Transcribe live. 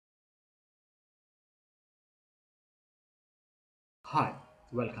Hi,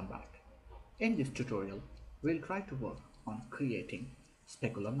 welcome back. In this tutorial, we'll try to work on creating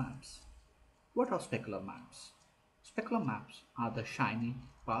specular maps. What are specular maps? Specular maps are the shiny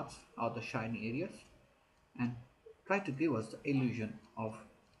parts or the shiny areas and try to give us the illusion of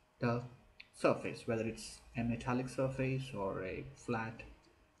the surface, whether it's a metallic surface or a flat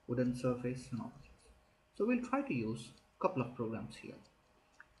wooden surface and all this. So we'll try to use a couple of programs here.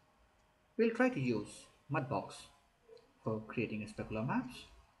 We'll try to use Mudbox for creating a specular maps.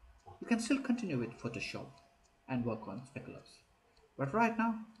 You can still continue with Photoshop and work on speculars. But right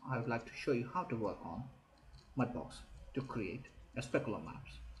now, I would like to show you how to work on Mudbox to create a specular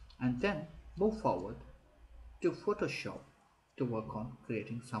maps and then move forward to Photoshop to work on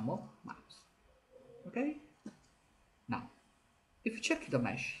creating some more maps. Okay? Now, if you check the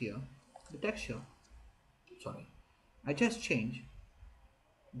mesh here, the texture, I just changed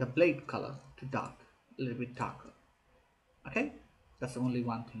the blade color to dark, a little bit darker. Okay? That's the only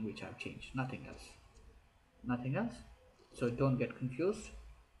one thing which I've changed, nothing else. So don't get confused.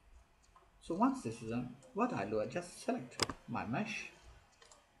 So once this is done, what I do, I just select my mesh.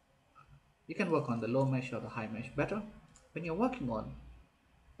 You can work on the low mesh or the high mesh better. When you're working on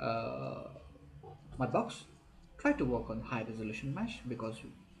Mudbox, try to work on high resolution mesh because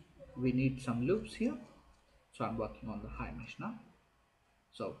we need some loops here. So I'm working on the high mesh now.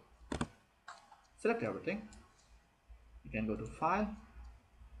 So select everything. You can go to File,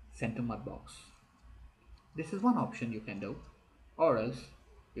 Send to Mudbox. This is one option you can do, or else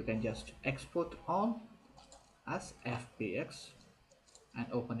you can just export all as FBX and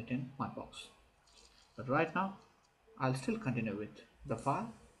open it in Mudbox. But right now, I'll still continue with the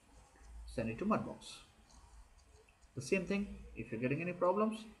file, send it to Mudbox. The same thing, if you're getting any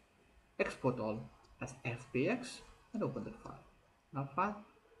problems, export all as FBX and open that file. Now file,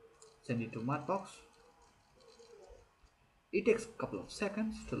 send it to Mudbox. It takes a couple of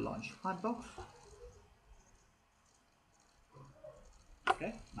seconds to launch Mudbox.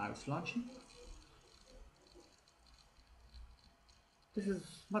 Okay, now it's launching.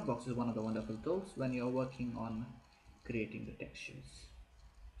 Mudbox is one of the wonderful tools when you're working on creating the textures.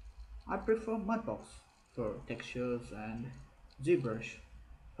 I prefer Mudbox for textures and ZBrush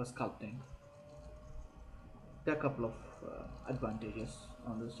for sculpting. There are a couple of advantages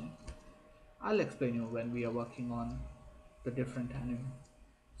on this thing. I'll explain you when we are working on the different anime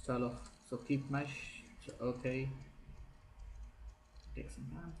style of. So keep mesh, so okay, take some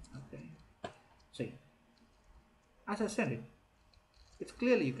time, okay. See, as I said it, it's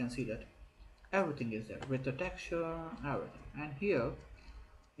clearly you can see that everything is there with the texture, everything. And here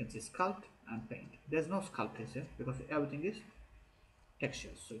it's sculpt and paint. There's no sculpt here because everything is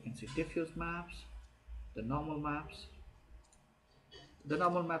textures. So you can see diffuse maps, the normal maps. The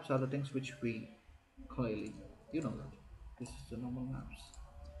normal maps are the things which we clearly, you know that. This is the normal maps.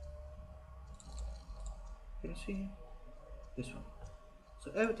 Can you see this one?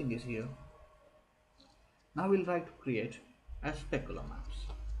 So everything is here. Now we'll try to create a specular maps.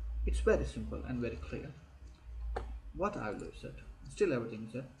 It's very simple and very clear. What I'll do is that still everything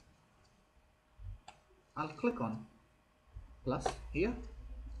is there. I'll click on plus here.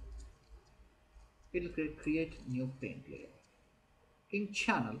 It will create new paint layer. In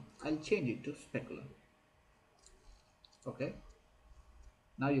channel, I'll change it to specular. Okay.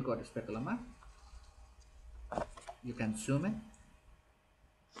 Now you got a specular map. You can zoom in.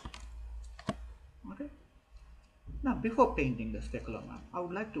 Okay. Now before painting the specular map, I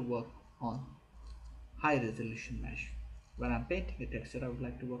would like to work on high resolution mesh. When I'm painting a texture, I would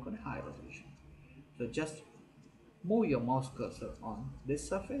like to work on a high resolution. So just move your mouse cursor on this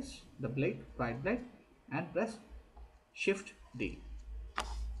surface, the blade, right blade, and press Shift D.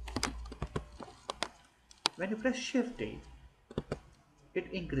 When you press Shift D, it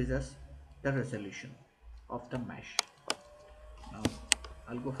increases the resolution of the mesh. Now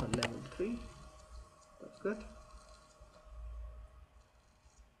I'll go for level 3. That's good.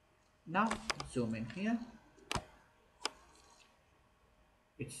 Now zoom in here.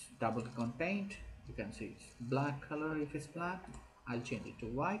 It's double click on paint. You can see it's black color. If it's black, I'll change it to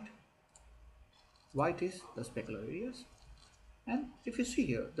white. White is the specular areas. And if you see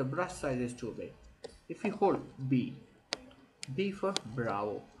here, the brush size is too big. If you hold B for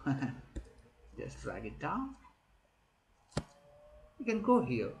Bravo, just drag it down. You can go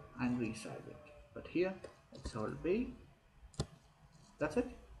here and resize it. But here, let's hold B. That's it.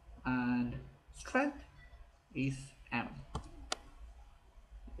 And strength is M.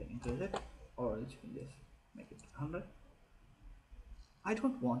 You can increase it, or else you can just make it 100. I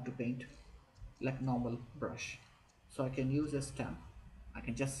don't want to paint like normal brush, so I can use a stamp. I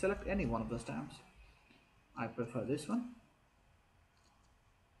can just select any one of the stamps. I prefer this one.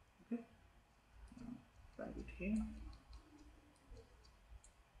 here.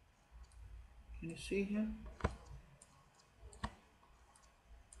 Can you see here?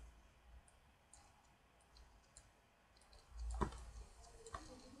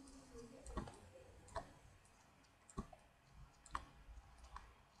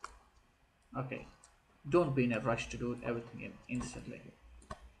 Okay, don't be in a rush to do everything instantly.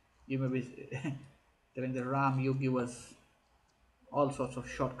 You may be telling the RAM, you give us all sorts of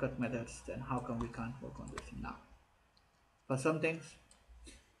shortcut methods, then how come we can't work on this now? For some things,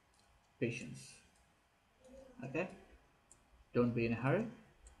 patience. Okay, don't be in a hurry.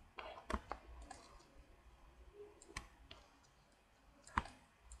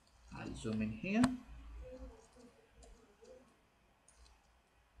 I'll zoom in here.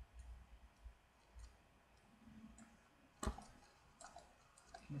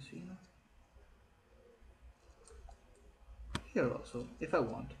 Can you see now? Here also, if I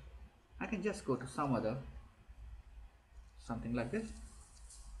want, I can just go to some other, something like this.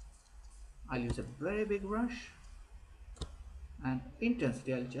 I'll use a very big brush, and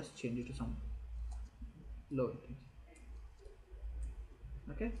intensity I'll just change it to some low intensity.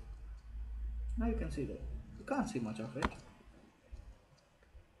 Okay, now you can see that you can't see much of it,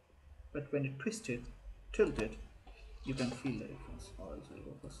 but when you twist it, tilt it, you can feel the difference. Or else I'll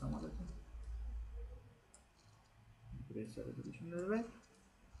go for some other thing. Raise the resolution a little bit.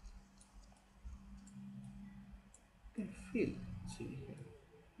 You can feel, see here,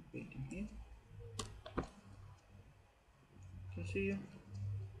 painting here. Can you see here?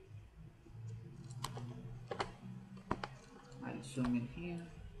 I'll zoom in here.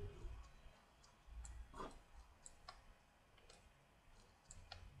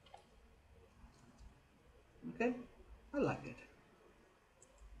 Okay, I like it.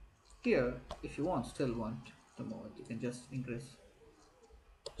 Here, if you still want to move it, you can just increase,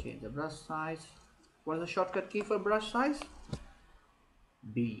 change the brush size. What is the shortcut key for brush size?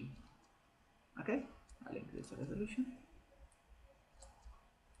 B. Okay, I'll increase the resolution.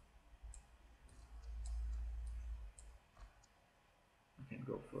 I can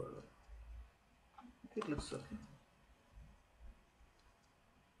go for, it looks okay.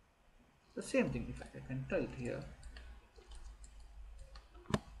 The same thing, if I can tilt here.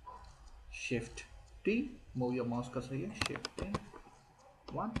 Shift T, move your mouse cursor here, Shift T,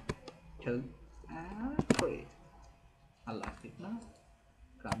 1, 2, and 3. I like it now.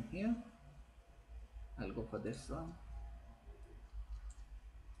 Come here, I'll go for this one.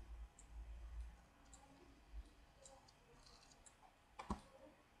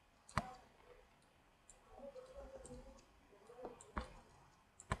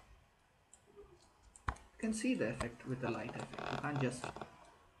 You can see the effect with the light effect, you can't just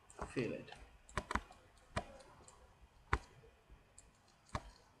feel it.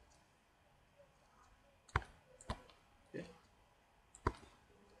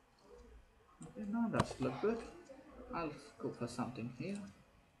 Okay, now that's look good. I'll go for something here.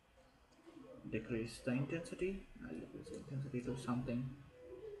 Decrease the intensity. I'll decrease the intensity to something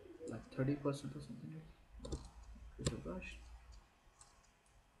like 30% or something. With a brush.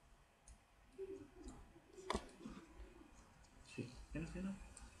 See, can you see now?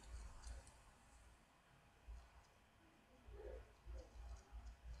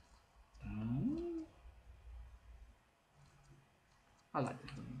 I like it.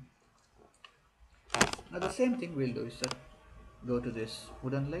 Now the same thing we'll do is that go to this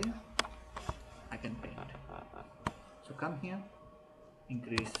wooden layer. I can paint. So come here,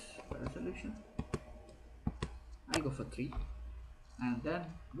 increase the resolution. I'll go for 3, and then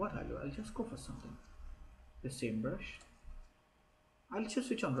what I'll do, I'll just go for something. The same brush. I'll just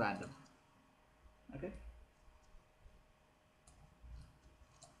switch on random. Okay.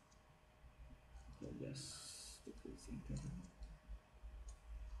 So just decrease intensity.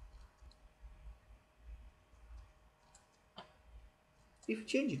 If you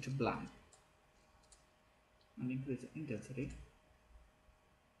change it to blank and increase the intensity,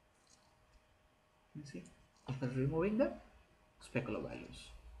 you see, after removing the specular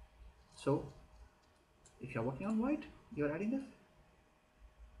values. So if you are working on white, you are adding the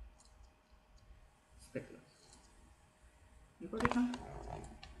specular. You got it now?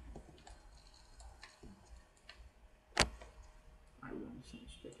 I want some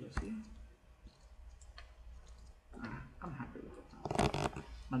speculars here. I'm happy with it now.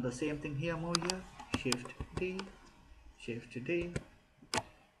 And the same thing here, move here, Shift D, Shift D.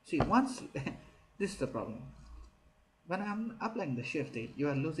 See, once this is the problem. When I'm applying the Shift D, you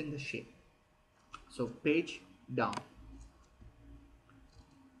are losing the shape. So page down.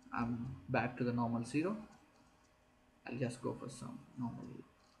 I'm back to the normal 0. I'll just go for some normal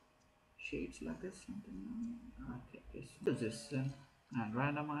shades like this, something. Okay, use this and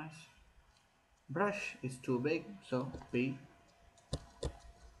randomize. Brush is too big, so we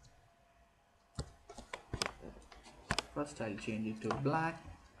first I'll change it to black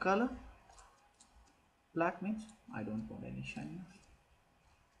color. Black means I don't want any shininess.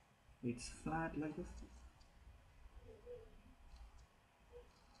 It's flat like this.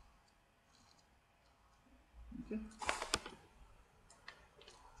 Okay.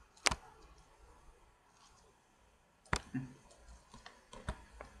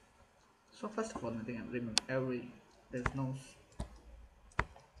 So first of all, I think I'm removing there's no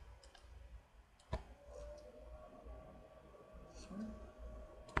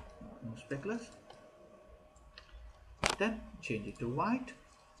speculas. Then change it to white.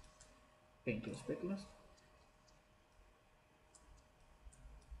 Paint your speculas.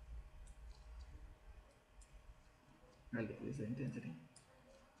 I'll decrease the intensity.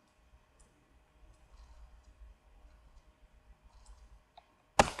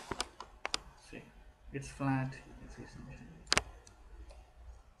 See, it's flat. You can see something.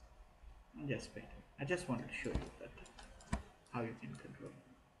 And just paint it. I just wanted to show you that how you can control.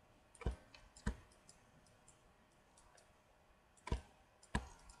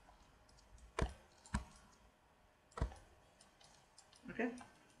 Okay.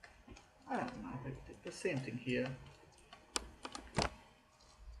 Now I did the same thing here.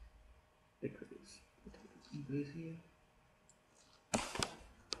 Decrease. Increase here.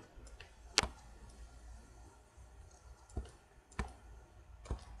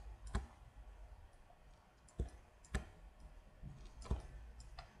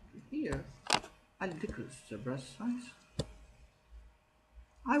 Here, I'll decrease the brush size.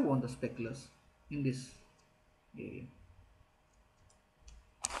 I want the speculas in this area.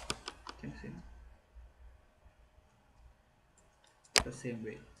 Can you see now? The same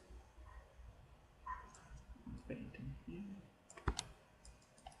way. Painting here.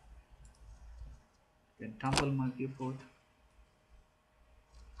 You can tumble my viewport.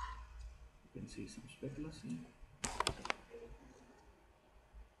 You can see some speculas here.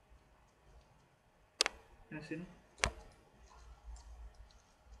 Can you see now?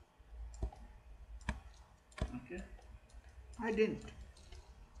 Okay. I didn't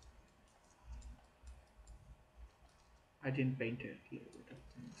paint it.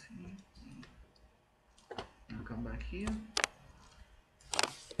 Now come back here.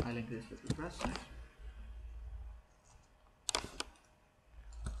 I'll increase the brush size.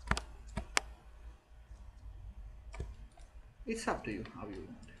 It's up to you how you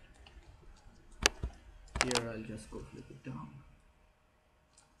want it. Here I'll just go flip it down.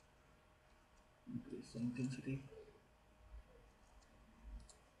 Increase the intensity.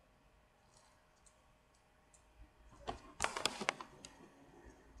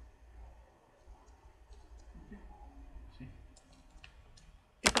 See?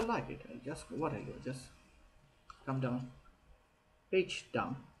 If I like it, I'll just come down, page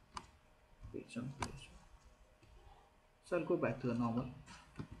down, page down, page down. So I'll go back to the normal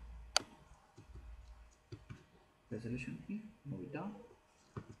resolution here, move it down.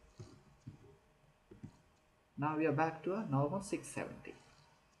 Now we are back to a normal 670.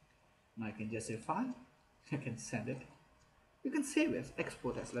 Now I can just say file, I can send it. You can save as,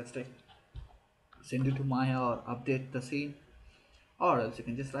 export as, let's take, send it to Maya or update the scene, or else you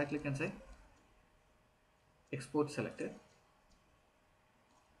can just right click and say export selected.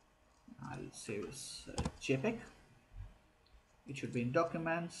 I'll save as JPEG. It should be in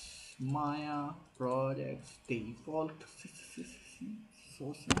documents, Maya, projects, default,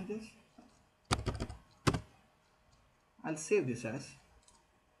 source images. I'll save this as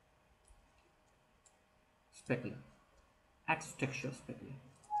Specular, Axe texture Specular.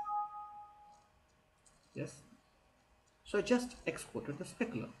 Yes. So I just exported the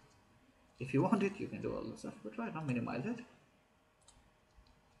Specular. If you want it, you can do all the stuff, but right now minimize it.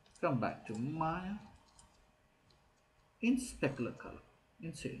 Come back to Maya. In Specular color,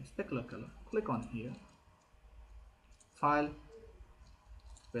 in Specular color, click on here, file,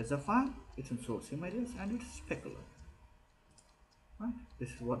 where's the file? It's in source images and it's Specular. Right,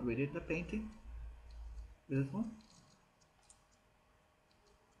 this is what we did the painting. This is one.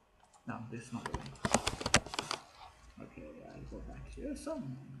 No, this is not the one. Okay, I'll go back here.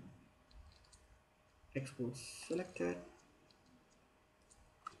 Some export selected.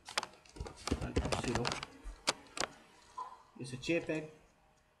 I'll put 0. It's a JPEG.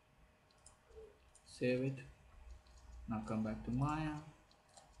 Save it. Now come back to Maya.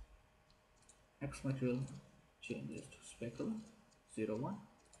 X material, change this to Specular 01.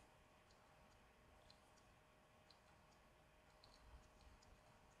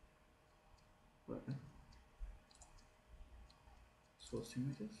 source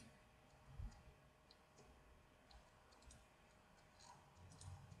images.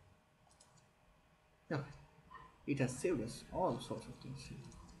 Yeah, it has saved us all sorts of things here.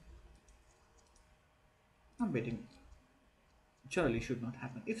 I'm waiting. Generally should not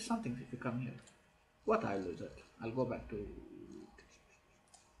happen. If you come here, what I'll do is that I'll go back to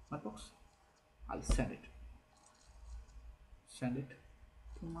my box. I'll send it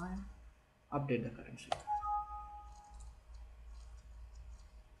to my update the currency.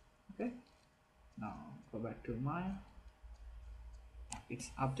 Okay, now go back to my, it's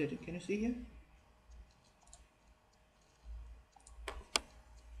updated. Can you see here?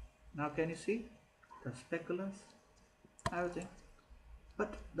 Now can you see the speculars, everything?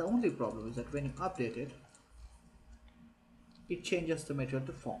 But the only problem is that when you update it, it changes the material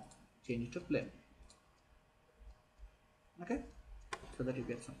to form, change it to plain. Okay, so that you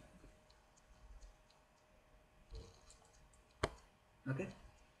get some. Okay,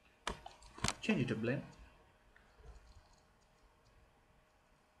 change it to blend,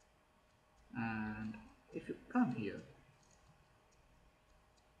 and if you come here,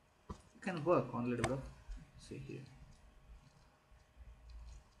 you can work on a little bit of, see here,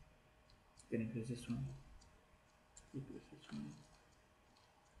 you can increase this one, decrease this one.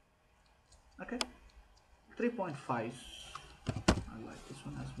 Okay, 3.5, I like this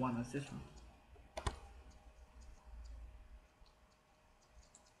one as one as this one,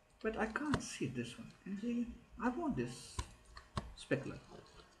 but I can't see this one. Can you see? I want this specular.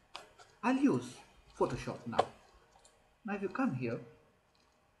 I'll use Photoshop now. Now if you come here,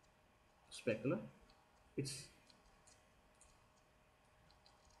 specular, it's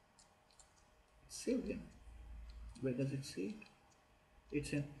saved in. Where does it see it?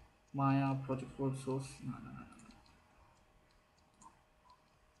 It's in Maya project code source. No.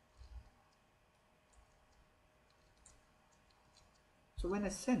 So when I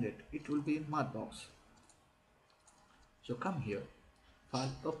send it, it will be in Mudbox. So come here,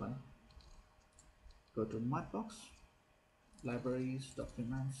 file open, go to Mudbox, libraries,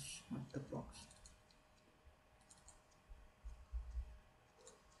 documents, Mudbox.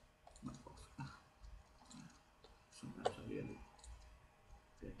 Sometimes I really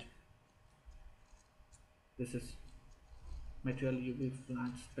get. This is material UV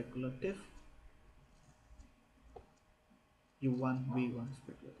flat speculative. U1 V1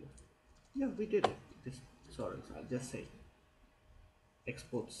 speculative. Yeah, we did it. This, sorry, so I'll just say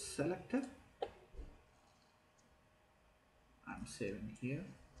export selected. I'm saving here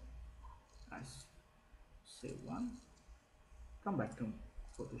as save one. Come back to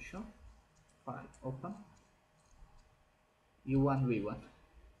Photoshop, file open, U1 V1.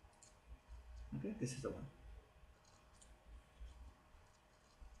 Okay, this is the one.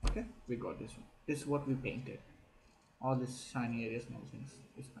 Okay, we got this one. This is what we painted. All these shiny areas and all things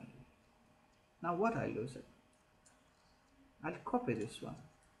is fine. Now what I'll do is I'll copy this one,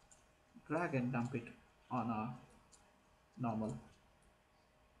 drag and dump it on our normal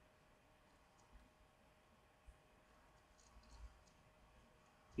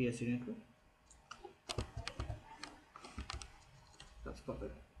PSC network. That's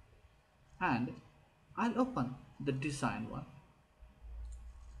perfect. And I'll open the design one.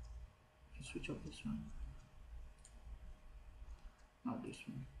 Switch off this one. Not this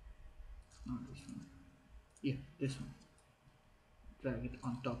one. Not this one. Yeah, this one. Drag it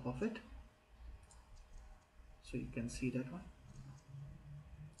on top of it. So you can see that one.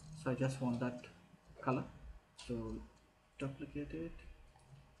 So I just want that color. So duplicate it.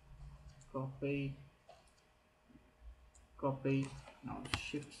 Copy. Copy. Now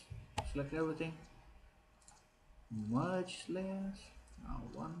shift. Select everything. Merge layers. Now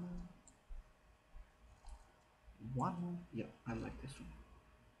one more. One more. Yeah, I like this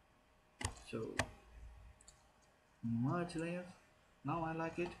one. So merge layers. Now I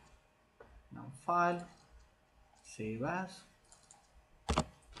like it. Now file, save as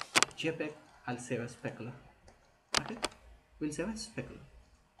JPEG. I'll save as specular. Okay, we'll save as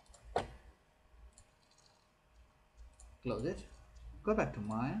specular. Close it. Go back to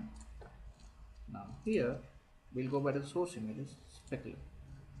Maya. Now here we'll go by the source images, specular.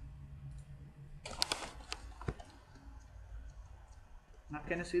 Now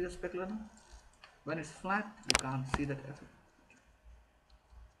can you see the specular now? When it's flat, you can't see that effect.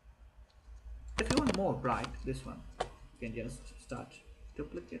 If you want more bright, this one, you can just start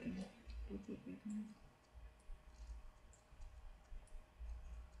duplicating it.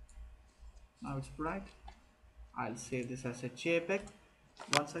 Now it's bright. I'll save this as a JPEG.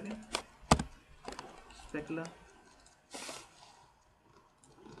 Once again, specular.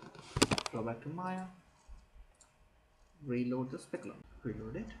 Go back to Maya. Reload the specular.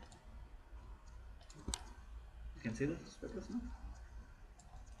 Reload it. You can see the specular now.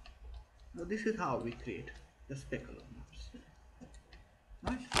 Now this is how we create the specular maps.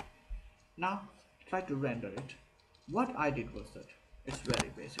 Right? Now try to render it. What I did was that it's very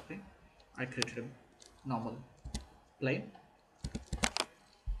basically I created a normal plane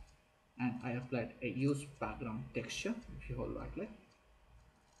and I applied a use background texture. If you hold right click,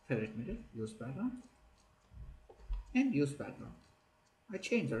 favorite middle, use background, and use background. I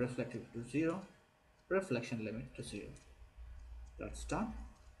change the reflective to 0, reflection limit to 0. That's done.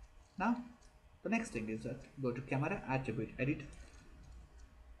 Now the next thing is that go to camera attribute editor.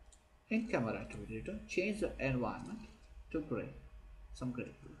 In camera attribute editor, change the environment to gray, some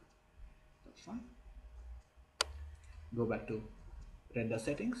gray blue. That's fine. Go back to render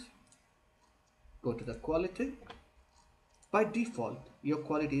settings, go to the quality. By default, your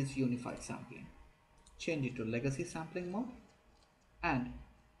quality is unified sampling. Change it to legacy sampling mode and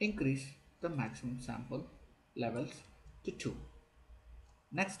increase the maximum sample levels to 2.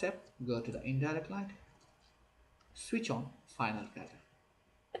 Next step, go to the indirect light, switch on final gather.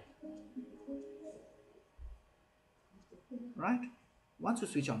 Right? Once you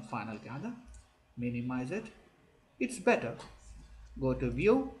switch on final gather, minimize it. It's better. Go to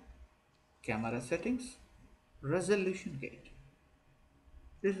view, camera settings, resolution gate.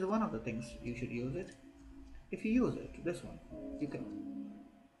 This is one of the things you should use it. If you use it, this one,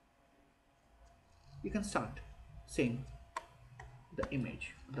 you can start seeing the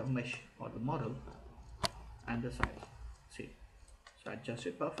image, the mesh or the model and the size. See, so adjust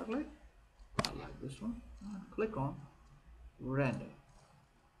it perfectly. I like this one. And click on render.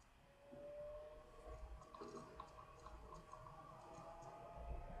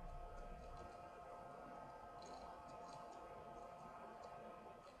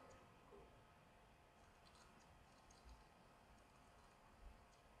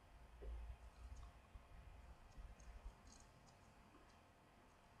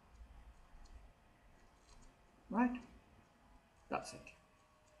 Right? That's it.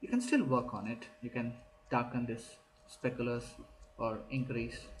 You can still work on it. You can darken this speculars or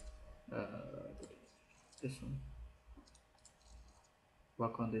increase this one.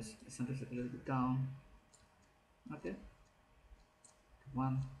 Work on this eccentricity a little bit down. Okay.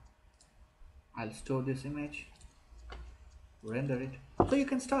 1. I'll store this image, render it. So you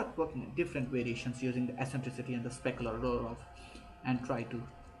can start working in different variations using the eccentricity and the specular roll off and try to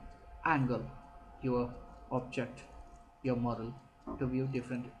angle your object, your model to view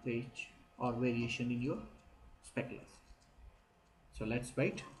different range or variation in your speculars. So let's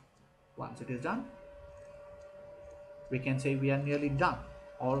wait. Once it is done, we can say we are nearly done,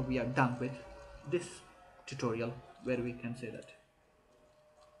 or we are done with this tutorial where we can say that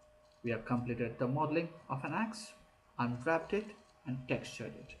we have completed the modeling of an axe, unwrapped it and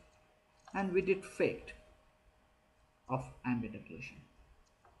textured it, and we did faked of ambient occlusion.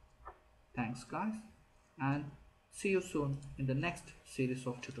 Thanks guys, and see you soon in the next series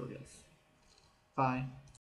of tutorials. Bye.